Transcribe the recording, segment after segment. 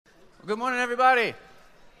Good morning, everybody.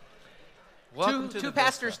 Welcome to two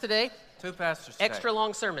pastors today. Two pastors today. Extra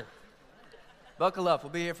long sermon. Buckle up.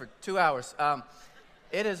 We'll be here for 2 hours.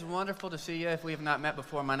 It is wonderful to see you. If we have not met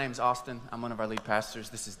before, my name's Austin. I'm one of our lead pastors.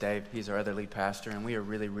 This is Dave. He's our other lead pastor, and we are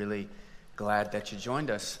really, really glad that you joined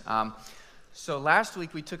us. So last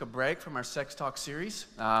week, we took a break from our Sex Talk series.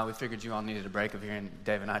 We figured you all needed a break of hearing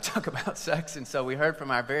Dave and I talk about sex, and so we heard from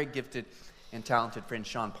our very gifted and talented friend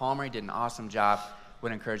Sean Palmer. He did an awesome job.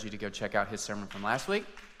 Would encourage you to go check out his sermon from last week.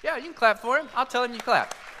 Yeah, you can clap for him. I'll tell him you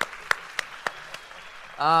clap.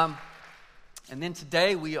 And then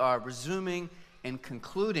today we are resuming and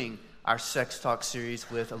concluding our Sex Talk series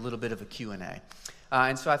with a little bit of a Q&A.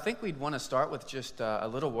 And so I think we'd want to start with just a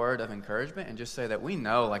little word of encouragement and just say that we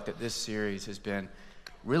know that this series has been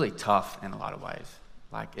really tough in a lot of ways.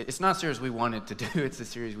 It's not a series we wanted to do. It's a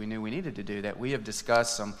series we knew we needed to do, that we have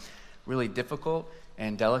discussed some really difficult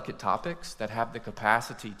and delicate topics that have the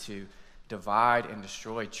capacity to divide and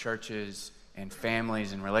destroy churches and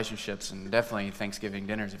families and relationships, and definitely Thanksgiving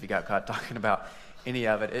dinners if you got caught talking about any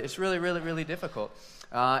of it. It's really, really, really difficult.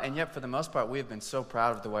 And yet, for the most part, we have been so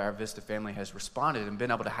proud of the way our Vista family has responded and been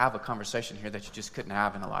able to have a conversation here that you just couldn't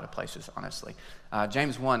have in a lot of places, honestly.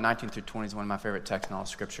 James 1, 19 through 20 is one of my favorite texts in all of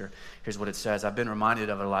Scripture. Here's what it says. I've been reminded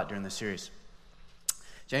of it a lot during this series.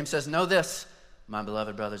 James says, "Know this, my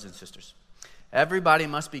beloved brothers and sisters. Everybody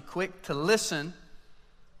must be quick to listen,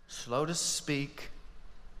 slow to speak,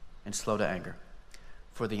 and slow to anger.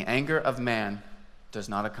 For the anger of man does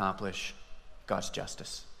not accomplish God's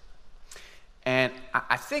justice." And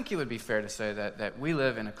I think it would be fair to say that we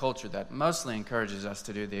live in a culture that mostly encourages us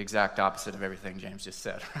to do the exact opposite of everything James just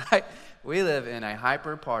said, right? We live in a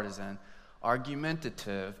hyper-partisan,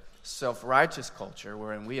 argumentative, self-righteous culture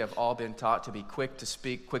wherein we have all been taught to be quick to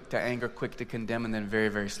speak, quick to anger, quick to condemn, and then very,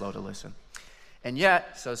 very slow to listen. And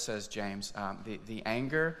yet, so says James, the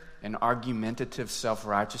anger and argumentative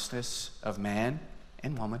self-righteousness of man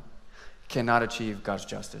and woman cannot achieve God's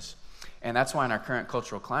justice. And that's why in our current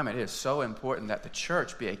cultural climate, it is so important that the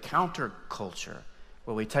church be a counterculture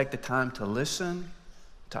where we take the time to listen,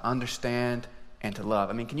 to understand, and to love.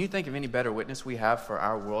 I mean, can you think of any better witness we have for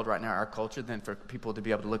our world right now, our culture, than for people to be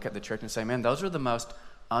able to look at the church and say, man, those are the most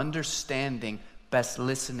understanding, best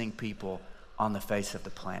listening people on the face of the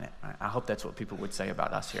planet. Right? I hope that's what people would say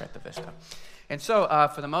about us here at the Vista. And so,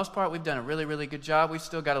 for the most part, we've done a really, really good job. We've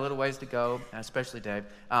still got a little ways to go, especially Dave.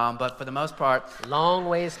 But for the most part... Long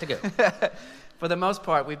ways to go. For the most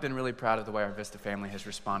part, we've been really proud of the way our Vista family has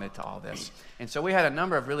responded to all this. And so we had a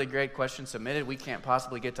number of really great questions submitted. We can't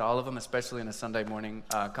possibly get to all of them, especially in a Sunday morning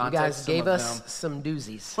context. You guys gave us some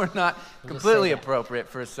doozies. We're not completely appropriate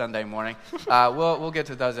for a Sunday morning. We'll get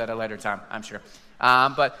to those at a later time, I'm sure.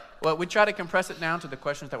 But we try to compress it down to the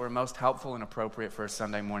questions that were most helpful and appropriate for a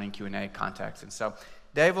Sunday morning Q&A context. And so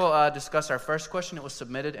Dave will discuss our first question. It was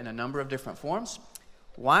submitted in a number of different forms.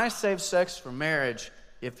 Why save sex for marriage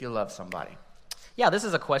if you love somebody? Yeah, this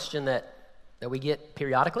is a question that we get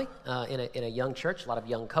periodically in a young church, a lot of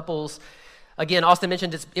young couples. Again, Austin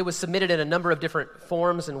mentioned it was submitted in a number of different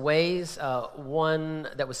forms and ways. One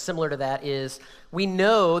that was similar to that is we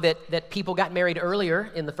know that people got married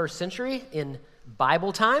earlier in the first century in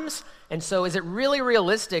Bible times, and so is it really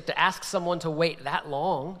realistic to ask someone to wait that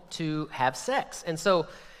long to have sex? And so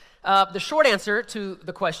the short answer to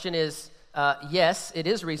the question is yes, it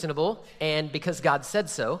is reasonable, and because God said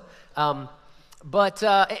so. But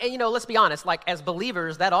let's be honest, as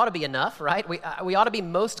believers, that ought to be enough, right? We ought to be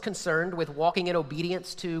most concerned with walking in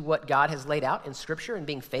obedience to what God has laid out in Scripture and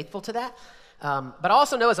being faithful to that. But I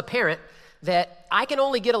also know as a parent that I can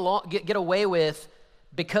only get away with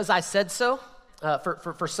because I said so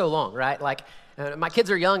for so long, right? My kids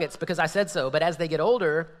are young, it's because I said so. But as they get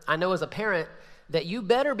older, I know as a parent that you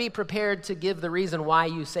better be prepared to give the reason why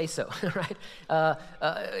you say so, right?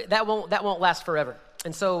 That won't last forever.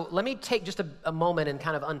 And so let me take just a moment and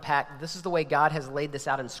kind of unpack. This is the way God has laid this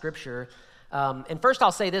out in Scripture. And first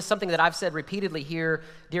I'll say this, something that I've said repeatedly here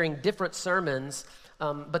during different sermons,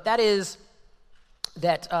 but that is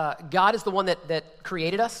that God is the one that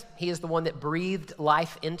created us. He is the one that breathed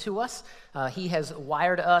life into us. He has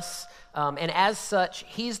wired us, and as such,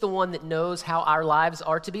 He's the one that knows how our lives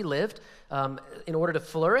are to be lived in order to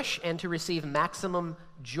flourish and to receive maximum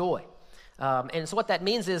joy. And so what that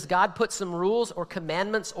means is God put some rules or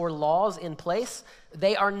commandments or laws in place.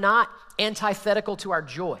 They are not antithetical to our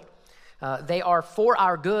joy. They are for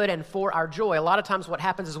our good and for our joy. A lot of times what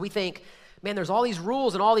happens is we think, man, there's all these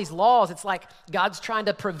rules and all these laws. It's like God's trying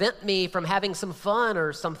to prevent me from having some fun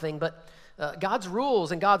or something. But God's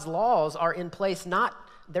rules and God's laws are in place not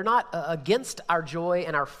against our joy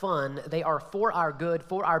and our fun. They are for our good,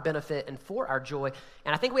 for our benefit, and for our joy.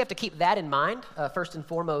 And I think we have to keep that in mind, first and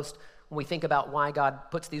foremost, when we think about why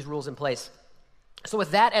God puts these rules in place. So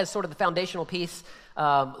with that as sort of the foundational piece,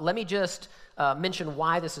 let me just mention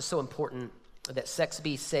why this is so important that sex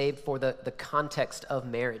be saved for the context of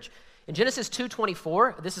marriage. In Genesis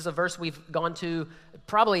 2:24, this is a verse we've gone to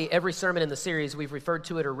probably every sermon in the series. We've referred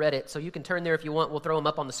to it or read it, so you can turn there if you want. We'll throw them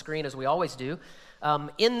up on the screen as we always do.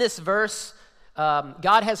 In this verse,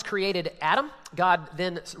 God has created Adam. God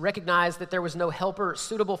then recognized that there was no helper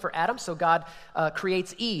suitable for Adam, so God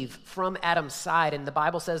creates Eve from Adam's side. And the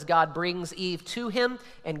Bible says God brings Eve to him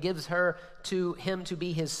and gives her to him to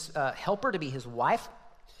be his helper, to be his wife.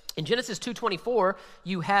 In Genesis 2:24,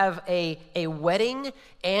 you have a wedding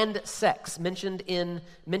and sex mentioned in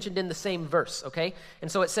the same verse, okay?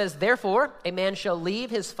 And so it says, therefore, a man shall leave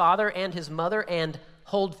his father and his mother and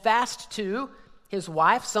hold fast to his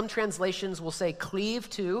wife. Some translations will say cleave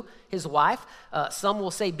to his wife. Some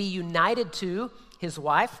will say be united to his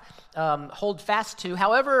wife, hold fast to.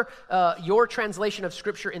 However, your translation of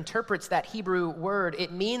Scripture interprets that Hebrew word,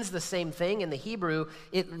 it means the same thing in the Hebrew.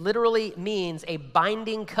 It literally means a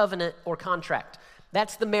binding covenant or contract.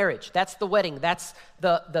 That's the marriage. That's the wedding. That's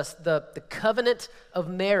the covenant of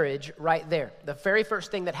marriage right there. The very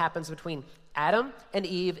first thing that happens between Adam and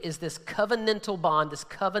Eve is this covenantal bond, this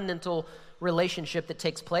covenantal relationship that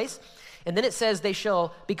takes place. And then it says they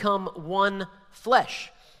shall become one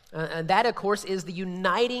flesh. And that, of course, is the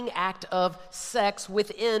uniting act of sex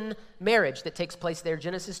within marriage that takes place there.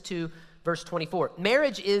 Genesis 2, verse 24.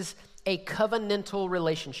 Marriage is a covenantal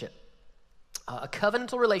relationship. A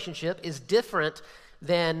covenantal relationship is different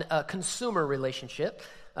than a consumer relationship.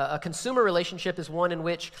 A consumer relationship is one in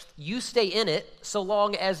which you stay in it so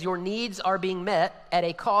long as your needs are being met at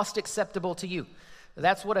a cost acceptable to you.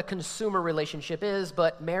 That's what a consumer relationship is,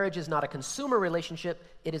 but marriage is not a consumer relationship.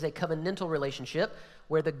 It is a covenantal relationship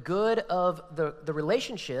where the good of the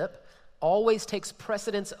relationship always takes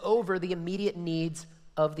precedence over the immediate needs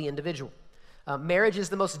of the individual. Marriage is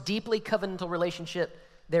the most deeply covenantal relationship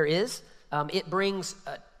there is. It brings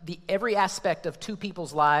every aspect of two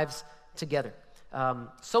people's lives together.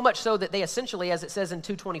 So much so that they essentially, as it says in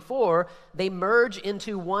 2:24, they merge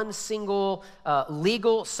into one single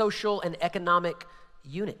legal, social, and economic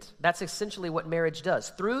unit. That's essentially what marriage does.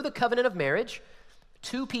 Through the covenant of marriage,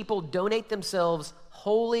 two people donate themselves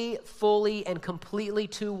wholly, fully, and completely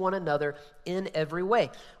to one another in every way,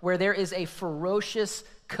 where there is a ferocious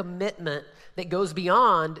commitment that goes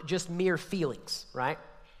beyond just mere feelings, right?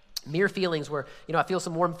 Mere feelings where, I feel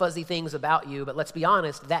some warm, fuzzy things about you, but let's be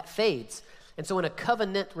honest, that fades. And so in a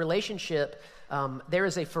covenant relationship, there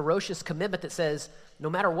is a ferocious commitment that says, no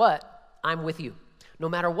matter what, I'm with you. No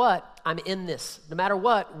matter what, I'm in this. No matter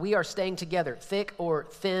what, we are staying together, thick or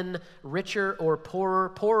thin, richer or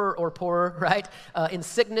poorer, right? In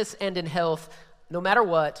sickness and in health, no matter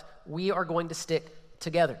what, we are going to stick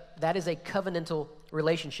together. That is a covenantal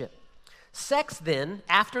relationship. Sex then,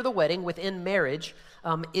 after the wedding, within marriage,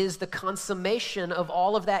 is the consummation of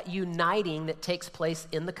all of that uniting that takes place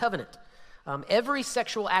in the covenant. Every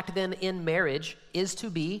sexual act then in marriage is to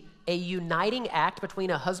be a uniting act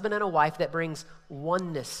between a husband and a wife that brings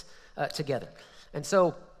oneness together. And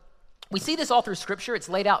so we see this all through Scripture. It's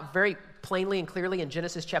laid out very plainly and clearly in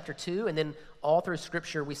Genesis chapter 2, and then all through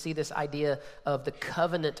Scripture we see this idea of the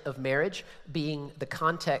covenant of marriage being the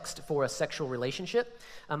context for a sexual relationship.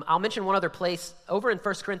 I'll mention one other place over in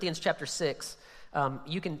 1 Corinthians chapter 6.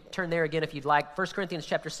 You can turn there again if you'd like. 1 Corinthians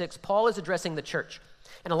chapter 6, Paul is addressing the church.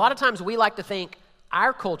 And a lot of times we like to think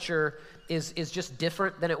our culture is just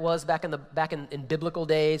different than it was back in biblical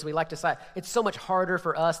days. We like to say it's so much harder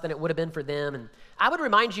for us than it would have been for them. And I would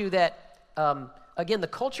remind you that, again, the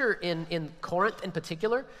culture in Corinth in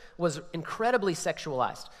particular was incredibly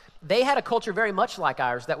sexualized. They had a culture very much like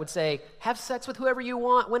ours that would say, have sex with whoever you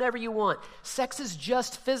want, whenever you want. Sex is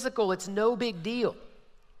just physical. It's no big deal.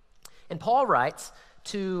 And Paul writes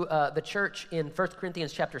to the church in 1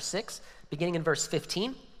 Corinthians chapter 6, beginning in verse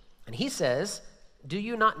 15, and he says, do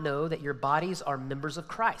you not know that your bodies are members of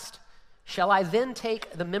Christ? Shall I then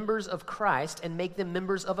take the members of Christ and make them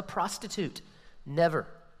members of a prostitute? Never.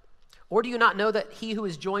 Or do you not know that he who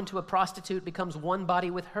is joined to a prostitute becomes one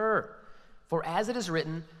body with her? For as it is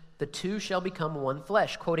written, the two shall become one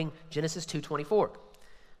flesh, quoting Genesis 2:24.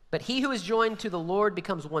 But he who is joined to the Lord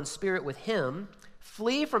becomes one spirit with him.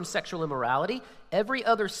 Flee from sexual immorality. Every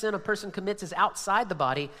other sin a person commits is outside the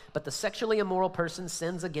body, but the sexually immoral person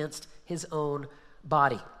sins against his own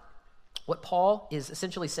body. What Paul is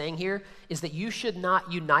essentially saying here is that you should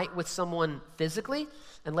not unite with someone physically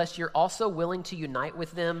unless you're also willing to unite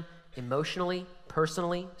with them emotionally,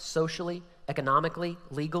 personally, socially, economically,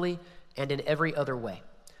 legally, and in every other way.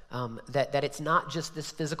 That it's not just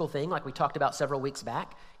this physical thing like we talked about several weeks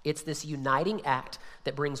back. It's this uniting act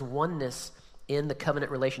that brings oneness in the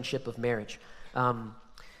covenant relationship of marriage.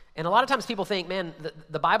 And a lot of times people think, man,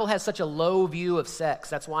 the Bible has such a low view of sex.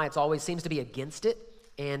 That's why it always seems to be against it.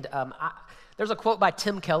 And there's a quote by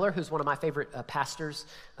Tim Keller, who's one of my favorite pastors,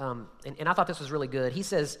 and I thought this was really good. He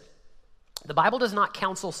says, the Bible does not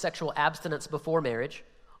counsel sexual abstinence before marriage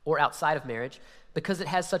or outside of marriage because it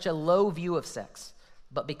has such a low view of sex,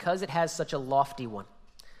 but because it has such a lofty one.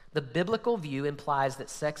 The biblical view implies that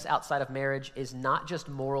sex outside of marriage is not just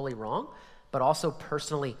morally wrong, but also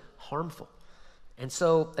personally harmful. And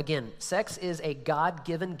so, again, sex is a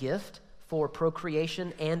God-given gift for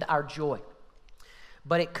procreation and our joy.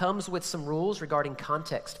 But it comes with some rules regarding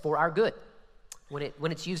context for our good.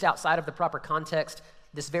 When it's used outside of the proper context,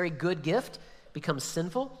 this very good gift becomes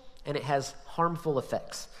sinful and it has harmful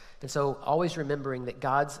effects. And so always remembering that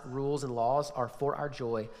God's rules and laws are for our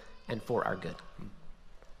joy and for our good.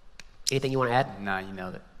 Anything you want to add? Nah, you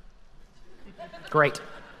nailed it. Great.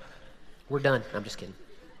 We're done. I'm just kidding.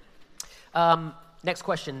 Next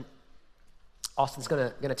question. Austin's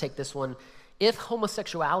gonna take this one. If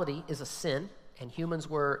homosexuality is a sin and humans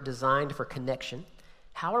were designed for connection,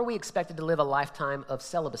 how are we expected to live a lifetime of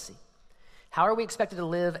celibacy? How are we expected to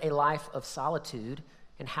live a life of solitude?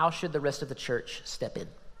 And how should the rest of the church step in?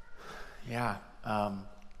 Yeah.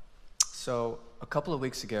 So a couple of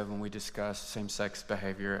weeks ago when we discussed same-sex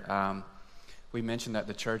behavior, we mentioned that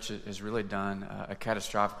the church has really done a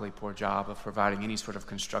catastrophically poor job of providing any sort of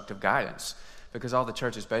constructive guidance, because all the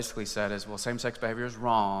church has basically said is, well, same-sex behavior is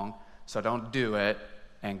wrong, so don't do it,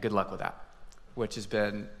 and good luck with that, which has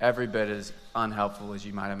been every bit as unhelpful as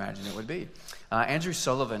you might imagine it would be. Andrew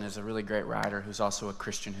Sullivan is a really great writer who's also a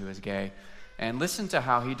Christian who is gay, and listen to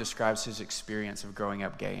how he describes his experience of growing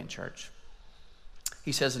up gay in church.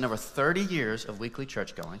 He says, in over 30 years of weekly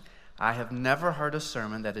church going, I have never heard a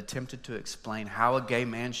sermon that attempted to explain how a gay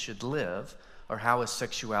man should live or how his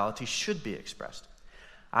sexuality should be expressed.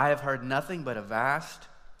 I have heard nothing but a vast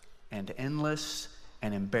and endless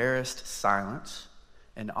and embarrassed silence,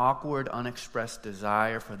 an awkward, unexpressed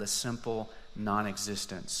desire for the simple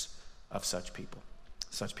non-existence of such people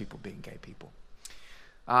being gay people.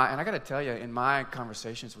 And I got to tell you, in my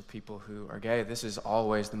conversations with people who are gay, this is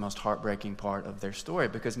always the most heartbreaking part of their story,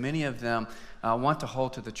 because many of them want to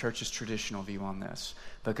hold to the church's traditional view on this,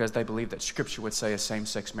 because they believe that Scripture would say a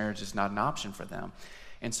same-sex marriage is not an option for them.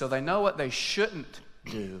 And so they know what they shouldn't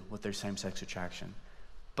do with their same-sex attraction,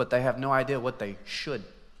 but they have no idea what they should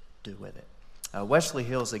do with it. Wesley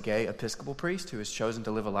Hill is a gay Episcopal priest who has chosen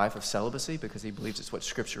to live a life of celibacy because he believes it's what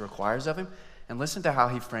Scripture requires of him. And listen to how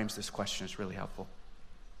he frames this question. It's really helpful.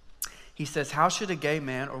 He says, how should a gay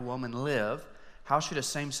man or woman live? How should a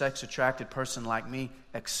same-sex attracted person like me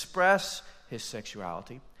express his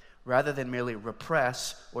sexuality rather than merely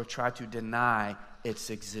repress or try to deny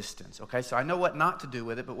its existence? Okay, so I know what not to do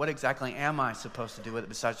with it, but what exactly am I supposed to do with it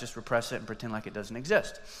besides just repress it and pretend like it doesn't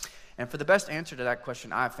exist? And for the best answer to that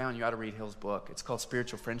question I found, you ought to read Hill's book. It's called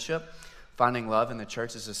Spiritual Friendship, Finding Love in the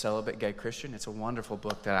Church as a Celibate Gay Christian. It's a wonderful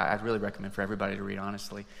book that I'd really recommend for everybody to read,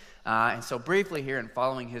 honestly. And so briefly here, and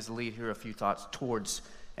following his lead, here are a few thoughts towards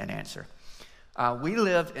an answer. We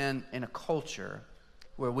live in a culture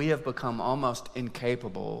where we have become almost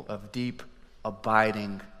incapable of deep,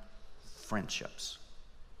 abiding friendships.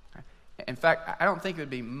 In fact, I don't think it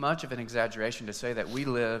would be much of an exaggeration to say that we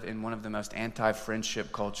live in one of the most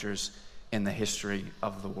anti-friendship cultures in the history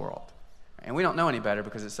of the world. And we don't know any better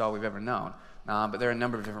because it's all we've ever known. But there are a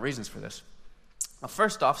number of different reasons for this.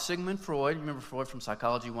 First off, Sigmund Freud, you remember Freud from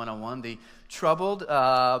Psychology 101, the troubled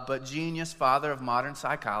but genius father of modern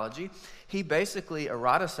psychology. He basically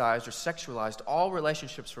eroticized or sexualized all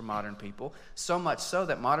relationships for modern people, so much so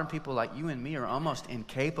that modern people like you and me are almost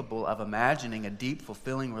incapable of imagining a deep,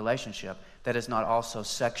 fulfilling relationship that is not also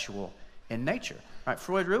sexual in nature. Right?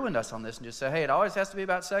 Freud ruined us on this and just said, hey, it always has to be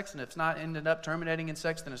about sex, and if it's not ended up terminating in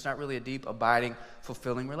sex, then it's not really a deep, abiding,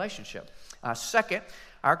 fulfilling relationship. Second,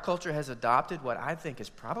 our culture has adopted what I think is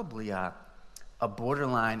probably a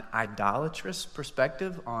borderline idolatrous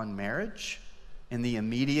perspective on marriage in the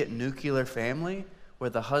immediate nuclear family, where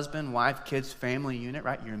the husband, wife, kids, family unit,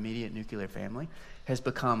 right, your immediate nuclear family, has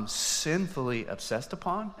become sinfully obsessed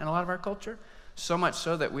upon in a lot of our culture, so much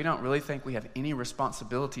so that we don't really think we have any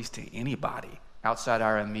responsibilities to anybody outside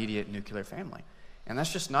our immediate nuclear family. And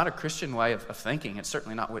that's just not a Christian way of thinking. It's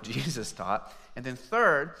certainly not what Jesus taught. And then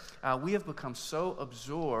third, we have become so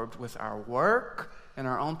absorbed with our work and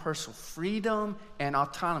our own personal freedom and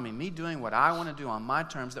autonomy, me doing what I want to do on my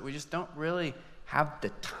terms, that we just don't really have the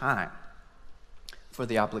time for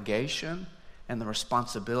the obligation and the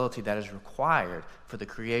responsibility that is required for the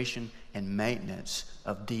creation and maintenance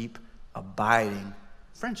of deep, abiding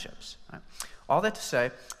friendships. Right? All that to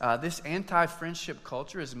say, this anti-friendship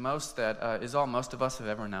culture is all most of us have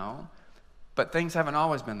ever known, but things haven't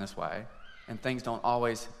always been this way, and things don't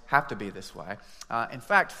always have to be this way. In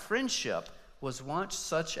fact, friendship was once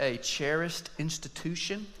such a cherished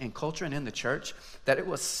institution in culture and in the church that it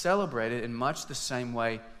was celebrated in much the same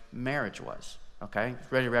way marriage was. Okay?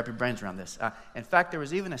 Ready to wrap your brains around this. In fact, there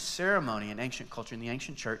was even a ceremony in ancient culture, in the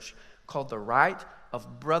ancient church, called the rite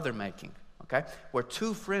of brother making. Okay? Where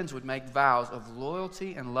two friends would make vows of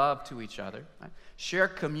loyalty and love to each other, right? Share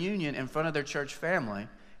communion in front of their church family,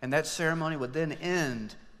 and that ceremony would then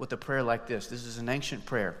end with a prayer like this. This is an ancient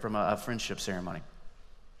prayer from a friendship ceremony.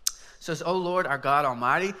 It says, "O Lord, our God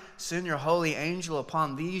Almighty, send your holy angel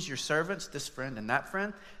upon these, your servants," this friend and that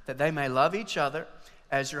friend, "that they may love each other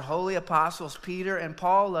as your holy apostles Peter and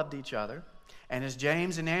Paul loved each other, and as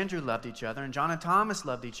James and Andrew loved each other, and John and Thomas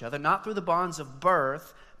loved each other, not through the bonds of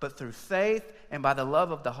birth, but through faith and by the love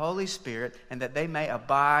of the Holy Spirit, and that they may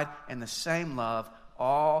abide in the same love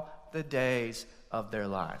all the days of their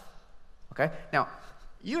life." Okay? Now,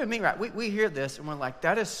 you and me, right, we hear this and we're like,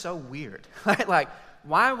 that is so weird. Right? Like,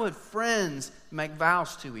 why would friends make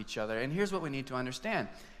vows to each other? And here's what we need to understand.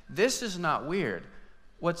 This is not weird.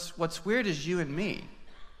 What's weird is you and me,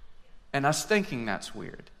 and us thinking that's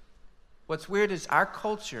weird. What's weird is our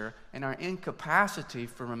culture and our incapacity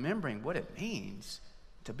for remembering what it means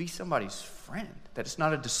to be somebody's friend, that it's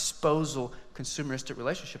not a disposal, consumeristic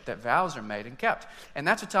relationship, that vows are made and kept. And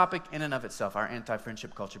that's a topic in and of itself, our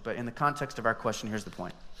anti-friendship culture. But in the context of our question, here's the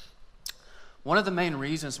point. One of the main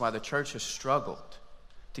reasons why the church has struggled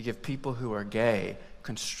to give people who are gay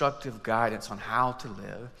constructive guidance on how to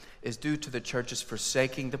live is due to the church's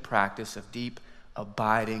forsaking the practice of deep,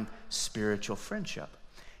 abiding spiritual friendship.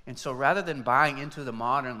 And so rather than buying into the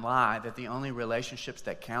modern lie that the only relationships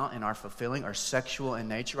that count and are fulfilling are sexual in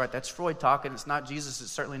nature, right? That's Freud talking. It's not Jesus.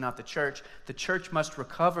 It's certainly not the church. The church must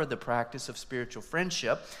recover the practice of spiritual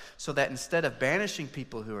friendship so that instead of banishing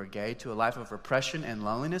people who are gay to a life of repression and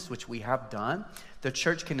loneliness, which we have done, the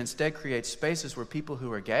church can instead create spaces where people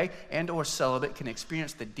who are gay and or celibate can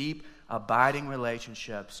experience the deep, abiding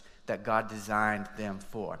relationships that God designed them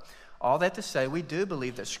for. All that to say, we do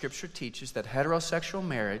believe that Scripture teaches that heterosexual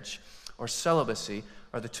marriage or celibacy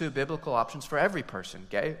are the two biblical options for every person,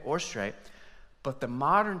 gay or straight. But the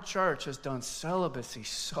modern church has done celibacy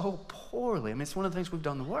so poorly. I mean, it's one of the things we've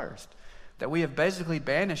done the worst, that we have basically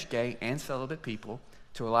banished gay and celibate people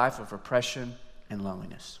to a life of repression and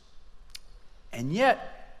loneliness. And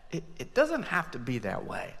yet, it doesn't have to be that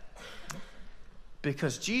way.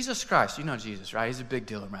 Because Jesus Christ, you know Jesus, right? He's a big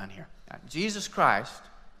deal around here. Jesus Christ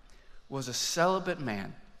was a celibate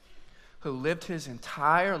man who lived his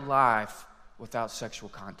entire life without sexual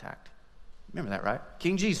contact. Remember that, right?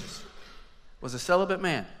 King Jesus was a celibate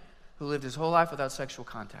man who lived his whole life without sexual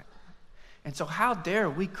contact. And so how dare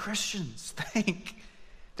we Christians think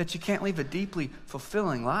that you can't live a deeply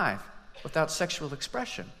fulfilling life without sexual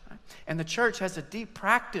expression? Right? And the church has a deep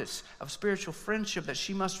practice of spiritual friendship that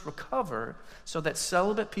she must recover so that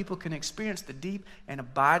celibate people can experience the deep and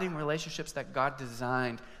abiding relationships that God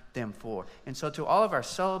designed them for. And so to all of our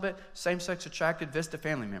celibate, same-sex attracted Vista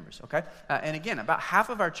family members, okay? And again, about half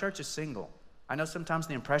of our church is single. I know sometimes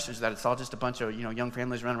the impression is that it's all just a bunch of young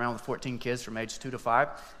families running around with 14 kids from age 2 to 5.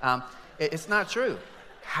 It's not true.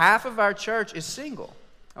 Half of our church is single,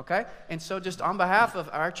 okay? And so just on behalf of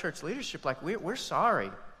our church leadership, like we're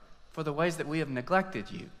sorry for the ways that we have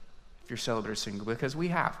neglected you, if you're celibate or single, because we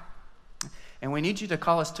have. And we need you to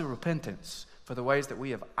call us to repentance for the ways that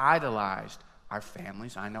we have idolized our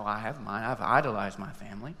families. I know I have mine. I've idolized my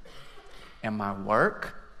family and my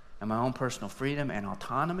work and my own personal freedom and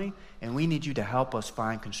autonomy. And we need you to help us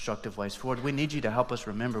find constructive ways forward. We need you to help us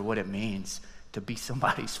remember what it means to be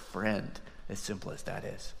somebody's friend, as simple as that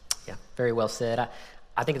is. Yeah, very well said.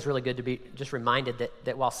 I think it's really good to be just reminded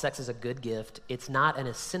that while sex is a good gift, it's not an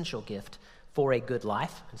essential gift for a good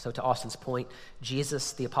life. And so to Austin's point,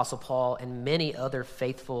 Jesus, the Apostle Paul, and many other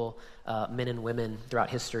faithful men and women throughout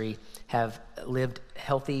history have lived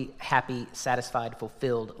healthy, happy, satisfied,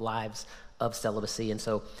 fulfilled lives of celibacy. And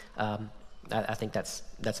so I think that's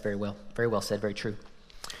very well said, very true.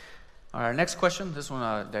 All right, next question. This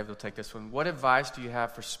one, David will take this one. What advice do you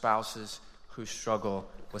have for spouses who struggle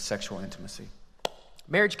with sexual intimacy?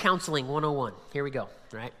 Marriage counseling 101. Here we go,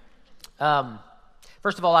 right?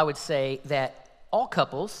 First of all, I would say that all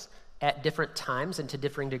couples at different times and to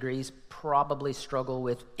differing degrees probably struggle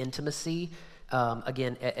with intimacy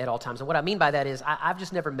again, at all times. And what I mean by that is I've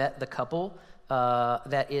just never met the couple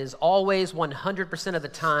that is always 100% of the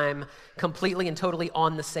time completely and totally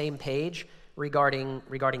on the same page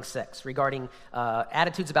regarding sex, regarding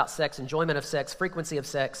attitudes about sex, enjoyment of sex, frequency of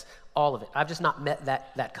sex, all of it. I've just not met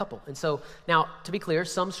that couple. And so now, to be clear,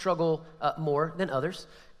 some struggle more than others.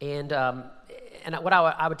 And what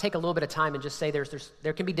I would take a little bit of time and just say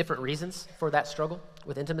there can be different reasons for that struggle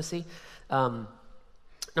with intimacy.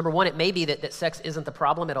 Number one, it may be that sex isn't the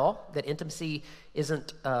problem at all, that intimacy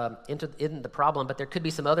isn't the problem, but there could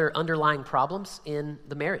be some other underlying problems in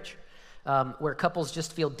the marriage where couples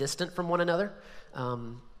just feel distant from one another,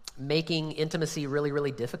 making intimacy really,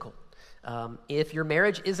 really difficult. If your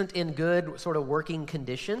marriage isn't in good sort of working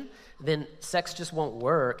condition, then sex just won't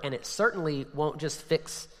work, and it certainly won't just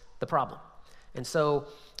fix the problem. And so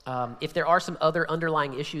if there are some other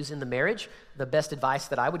underlying issues in the marriage, the best advice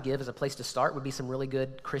that I would give as a place to start would be some really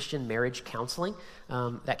good Christian marriage counseling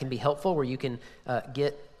that can be helpful, where you can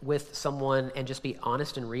get with someone and just be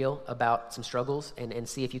honest and real about some struggles and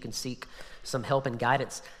see if you can seek some help and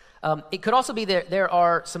guidance. It could also be that there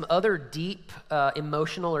are some other deep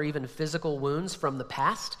emotional or even physical wounds from the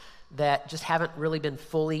past that just haven't really been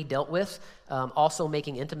fully dealt with, also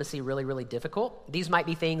making intimacy really, really difficult. These might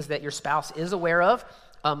be things that your spouse is aware of,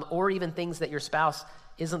 or even things that your spouse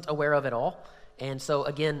isn't aware of at all. And so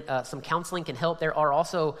again, some counseling can help. There are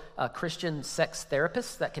also Christian sex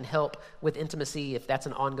therapists that can help with intimacy if that's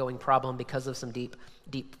an ongoing problem because of some deep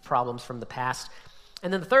problems from the past.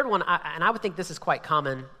 And then the third one, and I would think this is quite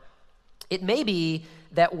common, it may be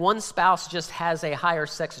that one spouse just has a higher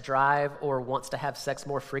sex drive or wants to have sex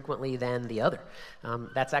more frequently than the other.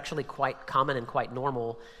 That's actually quite common and quite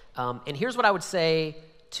normal. And here's what I would say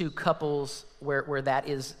to couples where that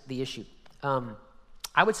is the issue.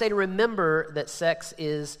 I would say to remember that sex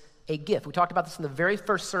is a gift. We talked about this in the very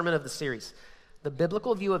first sermon of the series. The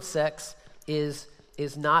biblical view of sex is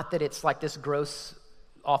not that it's like this gross,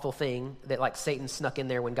 awful thing that like Satan snuck in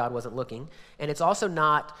there when God wasn't looking. And it's also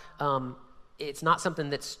not something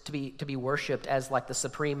that's to be worshipped as like the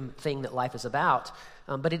supreme thing that life is about.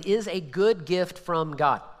 But it is a good gift from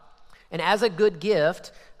God. And as a good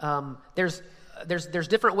gift, there's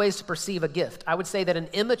different ways to perceive a gift. I would say that an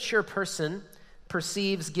immature person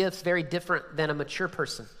perceives gifts very different than a mature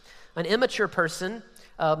person. An immature person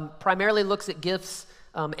primarily looks at gifts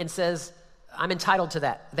and says, I'm entitled to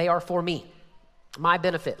that. They are for me, my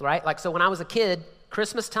benefit, right? Like, so when I was a kid,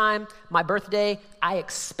 Christmas time, my birthday, I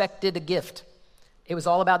expected a gift. It was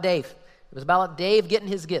all about Dave. It was about Dave getting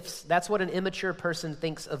his gifts. That's what an immature person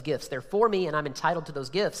thinks of gifts. They're for me, and I'm entitled to those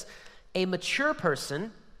gifts. A mature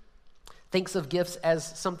person thinks of gifts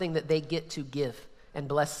as something that they get to give and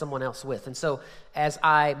bless someone else with. And so as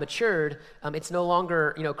I matured, it's no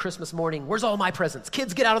longer, Christmas morning, where's all my presents?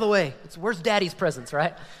 Kids, get out of the way. It's where's daddy's presents,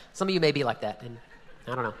 right? Some of you may be like that, and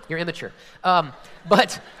I don't know, you're immature.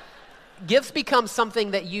 But gifts become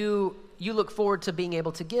something that you look forward to being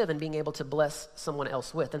able to give and being able to bless someone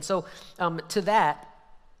else with. And so to that,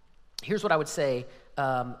 here's what I would say,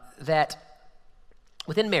 that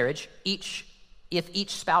within marriage, if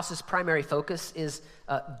each spouse's primary focus is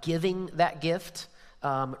giving that gift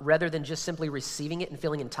rather than just simply receiving it and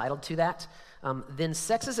feeling entitled to that, then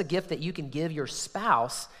sex is a gift that you can give your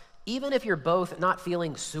spouse even if you're both not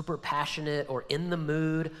feeling super passionate or in the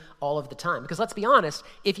mood all of the time. Because let's be honest,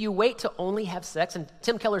 if you wait to only have sex, and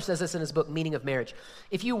Tim Keller says this in his book, Meaning of Marriage,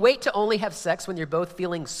 if you wait to only have sex when you're both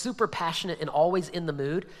feeling super passionate and always in the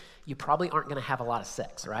mood, you probably aren't going to have a lot of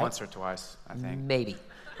sex, right? Once or twice, I think. Maybe,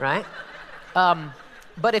 right?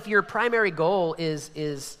 But if your primary goal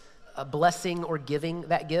is a blessing or giving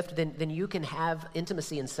that gift, then you can have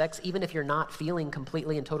intimacy and sex even if you're not feeling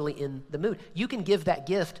completely and totally in the mood. You can give that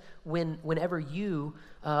gift whenever you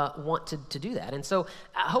want to do that. And so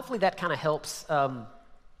hopefully that kind of helps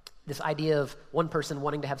this idea of one person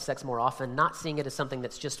wanting to have sex more often, not seeing it as something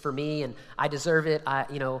that's just for me and I deserve it.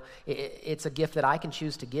 It's a gift that I can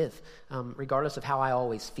choose to give regardless of how I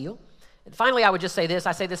always feel. And finally, I would just say this.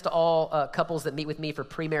 I say this to all couples that meet with me for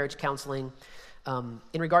pre-marriage counseling.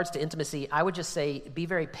 In regards to intimacy, I would just say be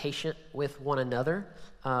very patient with one another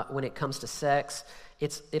when it comes to sex.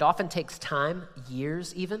 It often takes time,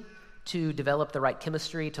 years even, to develop the right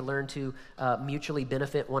chemistry, to learn to mutually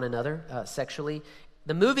benefit one another sexually.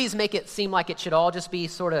 The movies make it seem like it should all just be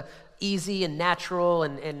sort of easy and natural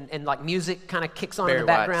and like music kind of kicks on in the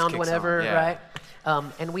background whenever, right?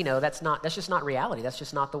 And we know that's just not reality. That's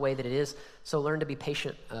just not the way that it is. So learn to be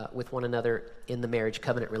patient with one another in the marriage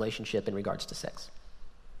covenant relationship in regards to sex.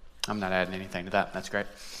 I'm not adding anything to that. That's great.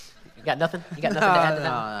 You got nothing? You got nothing to add to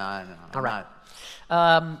that? No. All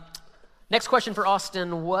right. Next question for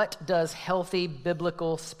Austin. What does healthy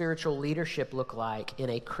biblical spiritual leadership look like in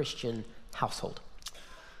a Christian household?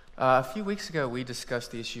 A few weeks ago, we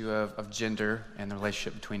discussed the issue of gender and the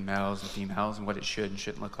relationship between males and females and what it should and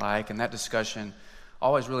shouldn't look like. And that discussion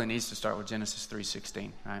always really needs to start with Genesis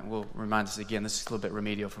 3:16. Right? We'll remind us again, this is a little bit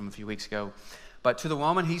remedial from a few weeks ago. But to the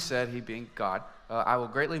woman, he said, he being God, I will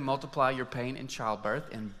greatly multiply your pain in childbirth.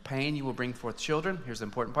 In pain you will bring forth children. Here's the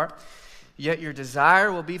important part. Yet your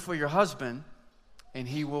desire will be for your husband, and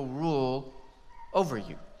he will rule over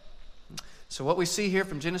you. So what we see here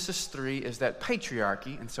from Genesis 3 is that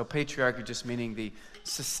patriarchy, and so patriarchy just meaning the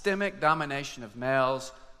systemic domination of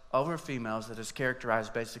males over females that has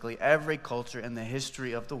characterized basically every culture in the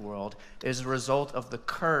history of the world, is a result of the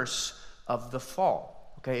curse of the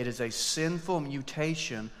fall. Okay, it is a sinful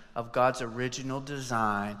mutation of God's original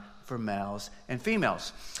design for males and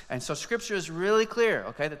females. And so Scripture is really clear,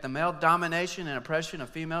 okay, that the male domination and oppression of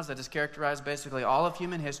females that has characterized basically all of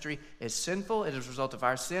human history is sinful. It is a result of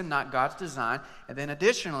our sin, not God's design. And then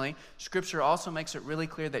additionally, Scripture also makes it really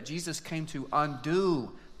clear that Jesus came to undo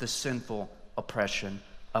the sinful oppression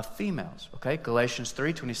of females. Okay, Galatians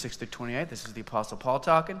 3:26-28, this is the Apostle Paul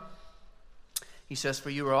talking. He says, for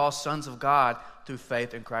you are all sons of God through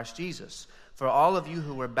faith in Christ Jesus. For all of you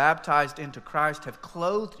who were baptized into Christ have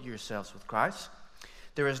clothed yourselves with Christ.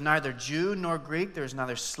 There is neither Jew nor Greek, there is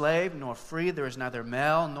neither slave nor free, there is neither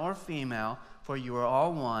male nor female, for you are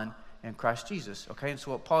all one in Christ Jesus. Okay, and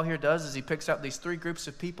so what Paul here does is he picks out these three groups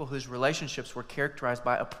of people whose relationships were characterized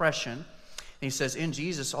by oppression. And he says, in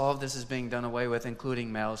Jesus, all of this is being done away with,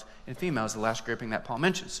 including males and females, the last grouping that Paul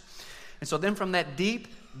mentions. And so then from that deep,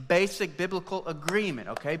 basic biblical agreement,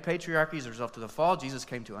 okay, patriarchy is a result of the fall. Jesus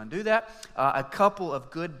came to undo that. A couple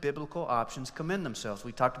of good biblical options commend themselves.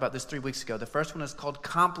 We talked about this 3 weeks ago. The first one is called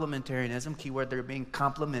complementarianism, keyword there being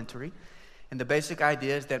complementary. And the basic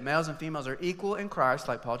idea is that males and females are equal in Christ,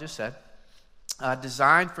 like Paul just said,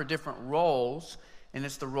 designed for different roles, and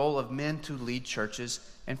it's the role of men to lead churches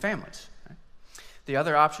and families. Right? The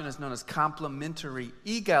other option is known as complementary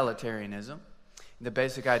egalitarianism. The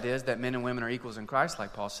basic idea is that men and women are equals in Christ,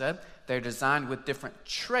 like Paul said. They're designed with different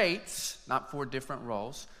traits, not for different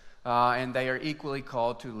roles, and they are equally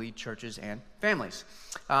called to lead churches and families.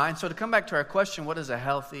 And so to come back to our question, what does a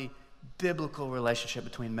healthy biblical relationship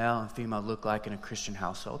between male and female look like in a Christian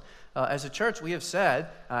household? As a church, we have said,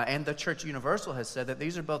 and the Church Universal has said, that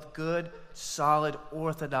these are both good, solid,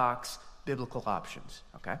 orthodox biblical options.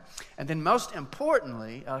 Okay, and then most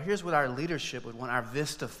importantly, here's what our leadership would want our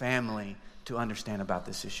Vista family to understand about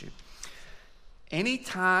this issue.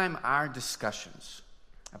 Anytime our discussions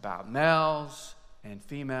about males and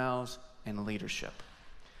females and leadership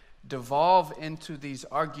devolve into these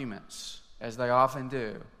arguments, as they often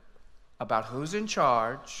do, about who's in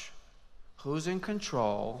charge, who's in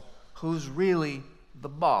control, who's really the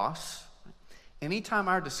boss, anytime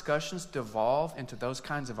our discussions devolve into those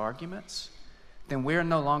kinds of arguments, then we're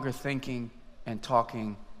no longer thinking and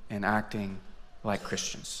talking and acting like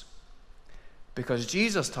Christians. Because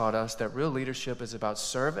Jesus taught us that real leadership is about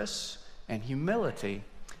service and humility,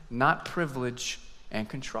 not privilege and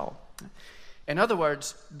control. In other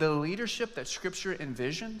words, the leadership that Scripture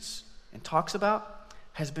envisions and talks about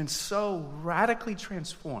has been so radically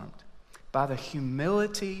transformed by the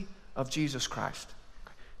humility of Jesus Christ.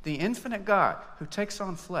 The infinite God who takes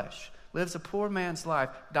on flesh, lives a poor man's life,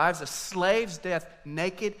 dies a slave's death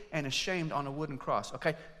naked and ashamed on a wooden cross.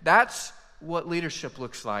 Okay, that's what leadership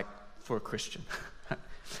looks like for a Christian.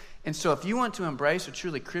 And so if you want to embrace a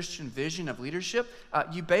truly Christian vision of leadership,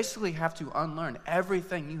 you basically have to unlearn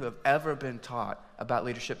everything you have ever been taught about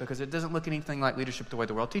leadership, because it doesn't look anything like leadership the way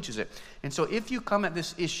the world teaches it. And so if you come at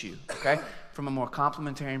this issue, okay, from a more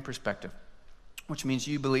complementarian perspective, which means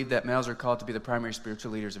you believe that males are called to be the primary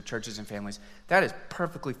spiritual leaders of churches and families, that is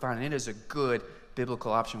perfectly fine, and it is a good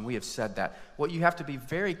biblical option. We have said that. What you have to be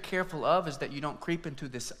very careful of is that you don't creep into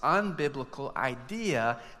this unbiblical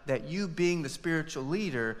idea that you being the spiritual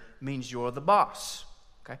leader means you're the boss.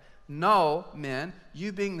 Okay? No, men,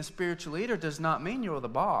 you being the spiritual leader does not mean you're the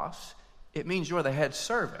boss. It means you're the head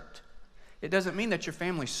servant. It doesn't mean that your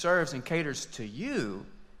family serves and caters to you.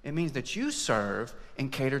 It means that you serve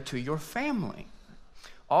and cater to your family.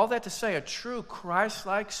 All that to say, a true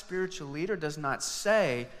Christ-like spiritual leader does not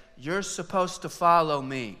say, you're supposed to follow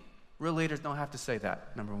me. Real leaders don't have to say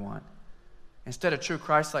that, number one. Instead, a true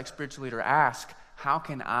Christ-like spiritual leader asks, how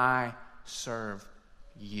can I serve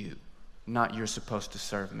you? Not you're supposed to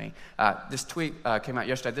serve me. This tweet came out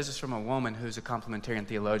yesterday. This is from a woman who's a complementarian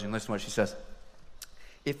theologian. Listen to what she says.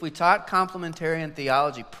 If we taught complementarian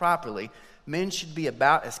theology properly, men should be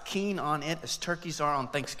about as keen on it as turkeys are on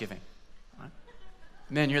Thanksgiving. Right?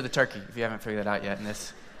 Men, you're the turkey, if you haven't figured that out yet in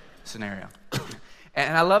this scenario.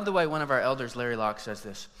 And I love the way one of our elders, Larry Locke, says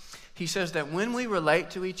this. He says that when we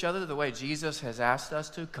relate to each other the way Jesus has asked us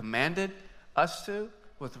to, commanded us to,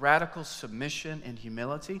 with radical submission and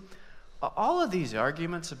humility, all of these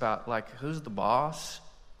arguments about like who's the boss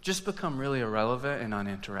just become really irrelevant and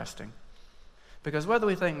uninteresting. Because whether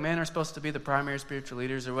we think men are supposed to be the primary spiritual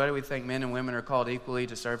leaders or whether we think men and women are called equally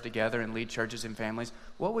to serve together and lead churches and families,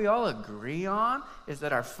 what we all agree on is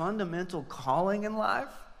that our fundamental calling in life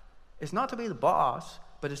is not to be the boss,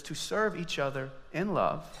 but is to serve each other in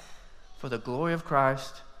love for the glory of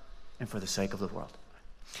Christ and for the sake of the world.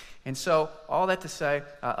 And so, all that to say,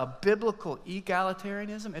 a biblical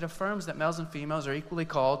egalitarianism, it affirms that males and females are equally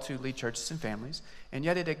called to lead churches and families, and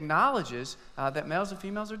yet it acknowledges that males and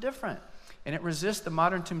females are different. And it resists the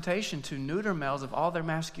modern temptation to neuter males of all their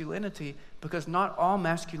masculinity because not all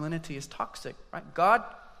masculinity is toxic, right? God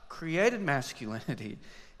created masculinity.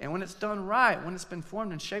 And when it's done right, when it's been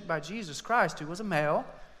formed and shaped by Jesus Christ, who was a male,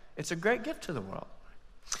 it's a great gift to the world.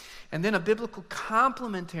 And then a biblical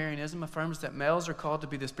complementarianism affirms that males are called to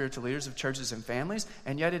be the spiritual leaders of churches and families,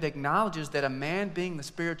 and yet it acknowledges that a man being the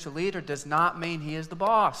spiritual leader does not mean he is the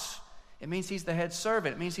boss. It means he's the head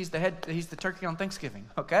servant. It means he's the turkey on Thanksgiving,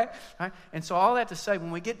 okay? Right? And so all that to say,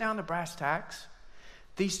 when we get down to brass tacks,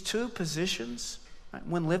 these two positions, right,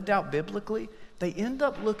 when lived out biblically, they end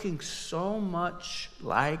up looking so much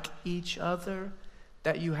like each other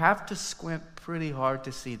that you have to squint pretty hard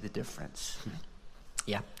to see the difference.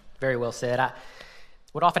 Yeah, very well said.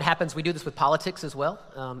 What often happens, we do this with politics as well,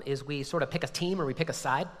 is we sort of pick a team or we pick a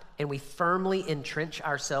side, and we firmly entrench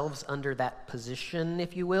ourselves under that position,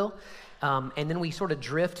 if you will. And then we sort of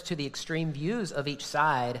drift to the extreme views of each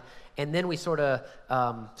side, and then we sort of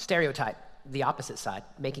stereotype the opposite side,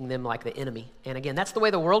 making them like the enemy. And again, that's the way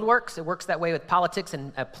the world works. It works that way with politics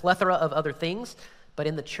and a plethora of other things. But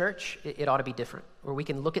in the church, it ought to be different, where we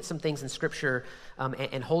can look at some things in Scripture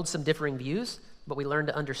and hold some differing views, but we learn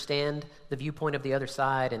to understand the viewpoint of the other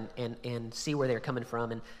side and see where they're coming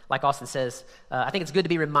from. And like Austin says, I think it's good to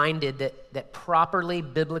be reminded that properly,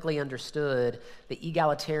 biblically understood, the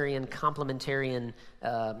egalitarian, complementarian,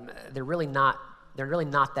 they're really not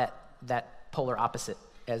that polar opposite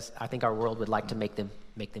as I think our world would like to make them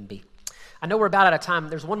be. I know we're about out of time.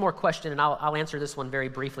 There's one more question, and I'll answer this one very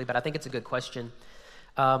briefly, but I think it's a good question.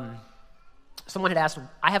 Someone had asked,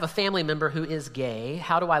 I have a family member who is gay.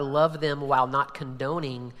 How do I love them while not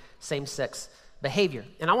condoning same-sex behavior?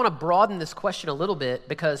 And I want to broaden this question a little bit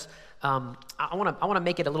because I want to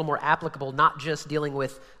make it a little more applicable, not just dealing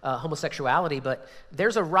with homosexuality, but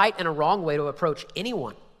there's a right and a wrong way to approach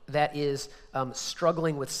anyone that is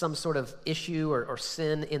struggling with some sort of issue or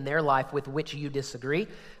sin in their life with which you disagree.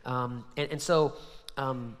 So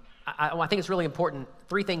I think it's really important.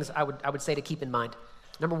 3 things I would say to keep in mind.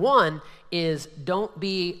 Number 1 is don't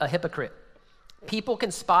be a hypocrite. People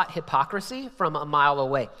can spot hypocrisy from a mile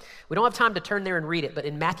away. We don't have time to turn there and read it, but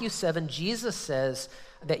in Matthew 7, Jesus says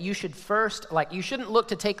that you should first, you shouldn't look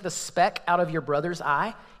to take the speck out of your brother's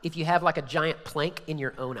eye if you have like a giant plank in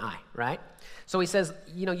your own eye, right? So he says,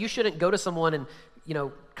 you shouldn't go to someone and,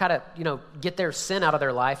 get their sin out of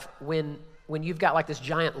their life when you've got like this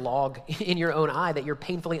giant log in your own eye that you're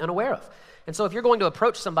painfully unaware of. And so if you're going to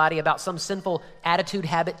approach somebody about some sinful attitude,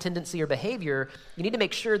 habit, tendency, or behavior, you need to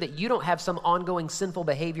make sure that you don't have some ongoing sinful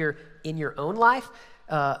behavior in your own life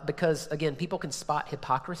because, again, people can spot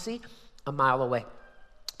hypocrisy a mile away.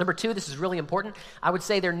 Number 2, this is really important. I would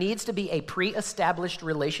say there needs to be a pre-established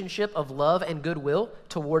relationship of love and goodwill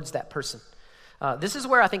towards that person. This is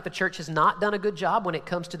where I think the church has not done a good job when it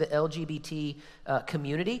comes to the LGBT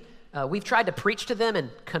community. We've tried to preach to them and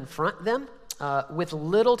confront them with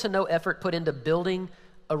little to no effort put into building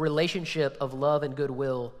a relationship of love and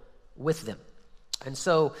goodwill with them. And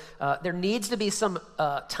so there needs to be some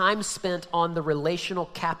time spent on the relational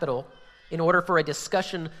capital in order for a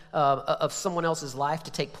discussion of someone else's life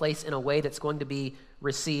to take place in a way that's going to be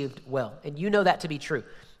received well. And you know that to be true.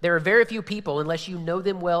 There are very few people, unless you know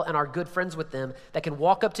them well and are good friends with them, that can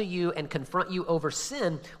walk up to you and confront you over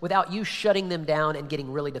sin without you shutting them down and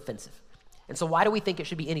getting really defensive. And so why do we think it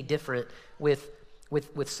should be any different with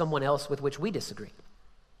someone else with which we disagree?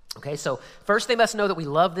 Okay, so first they must know that we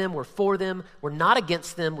love them, we're for them, we're not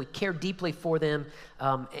against them, we care deeply for them.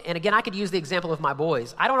 And again, I could use the example of my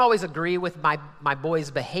boys. I don't always agree with my boys'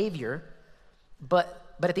 behavior, but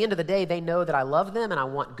at the end of the day, they know that I love them and I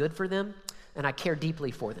want good for them and I care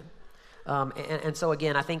deeply for them. And so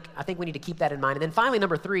again, I think we need to keep that in mind. And then finally,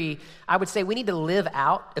 number 3, I would say we need to live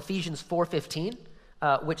out Ephesians 4:15,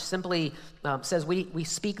 which simply says we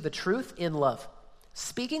speak the truth in love.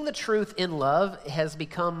 speaking the truth in love has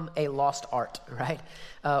become a lost art, right?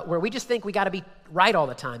 Where we just think we got to be right all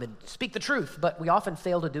the time and speak the truth, but we often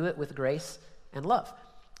fail to do it with grace and love.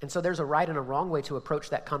 And so there's a right and a wrong way to approach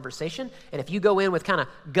that conversation. And if you go in with kind of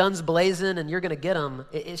guns blazing and you're going to get them,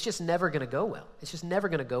 it's just never going to go well. It's just never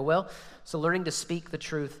going to go well. So learning to speak the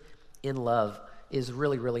truth in love is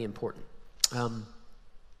really, really important.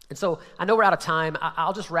 And so I know we're out of time.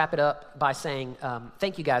 I'll just wrap it up by saying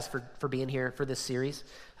thank you guys for being here for this series.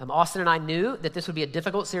 Austin and I knew that this would be a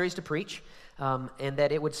difficult series to preach and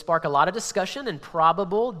that it would spark a lot of discussion and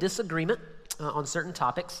probable disagreement on certain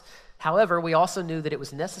topics. However, we also knew that it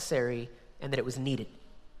was necessary and that it was needed.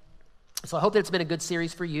 So I hope that it's been a good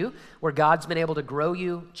series for you, where God's been able to grow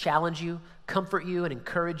you, challenge you, comfort you, and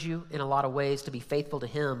encourage you in a lot of ways to be faithful to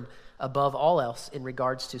Him above all else in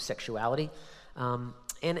regards to sexuality. And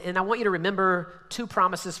I want you to remember two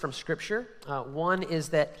promises from Scripture. One is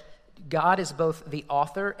that God is both the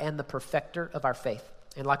author and the perfecter of our faith.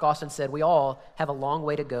 And like Austin said, we all have a long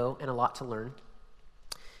way to go and a lot to learn.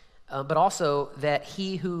 But also that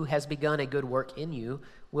He who has begun a good work in you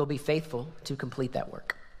will be faithful to complete that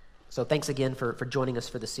work. So thanks again for joining us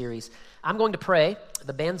for the series. I'm going to pray.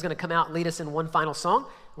 The band's going to come out and lead us in one final song.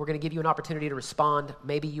 We're going to give you an opportunity to respond.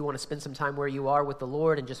 Maybe you want to spend some time where you are with the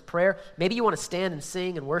Lord and just prayer. Maybe you want to stand and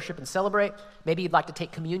sing and worship and celebrate. Maybe you'd like to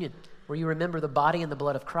take communion, where you remember the body and the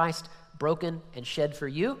blood of Christ broken and shed for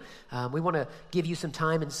you. We want to give you some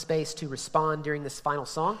time and space to respond during this final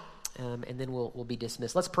song. And then we'll be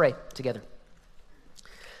dismissed. Let's pray together.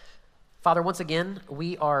 Father, once again,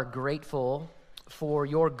 we are grateful for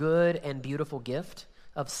your good and beautiful gift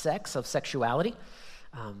of sex, of sexuality.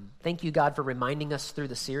 Thank you, God, for reminding us through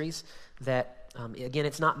the series that, again,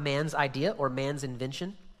 it's not man's idea or man's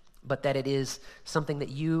invention, but that it is something that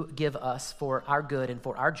you give us for our good and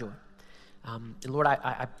for our joy. And Lord,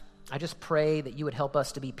 I just pray that you would help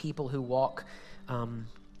us to be people who walk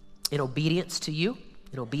in obedience to you,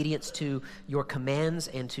 in obedience to your commands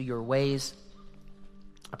and to your ways.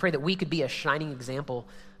 I pray that we could be a shining example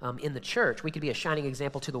in the church. We could be a shining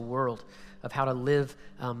example to the world of how to live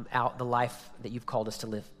out the life that you've called us to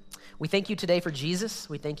live. We thank you today for Jesus.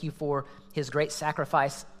 We thank you for his great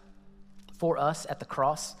sacrifice for us at the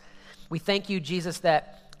cross. We thank you, Jesus,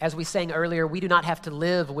 that as we sang earlier, we do not have to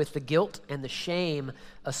live with the guilt and the shame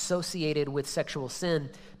associated with sexual sin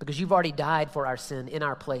because you've already died for our sin in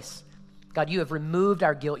our place. God, you have removed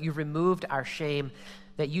our guilt. You've removed our shame,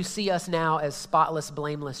 that you see us now as spotless,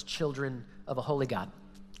 blameless children of a holy God.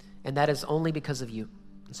 And that is only because of you.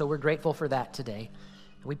 And so we're grateful for that today.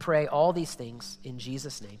 And we pray all these things in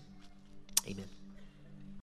Jesus' name. Amen.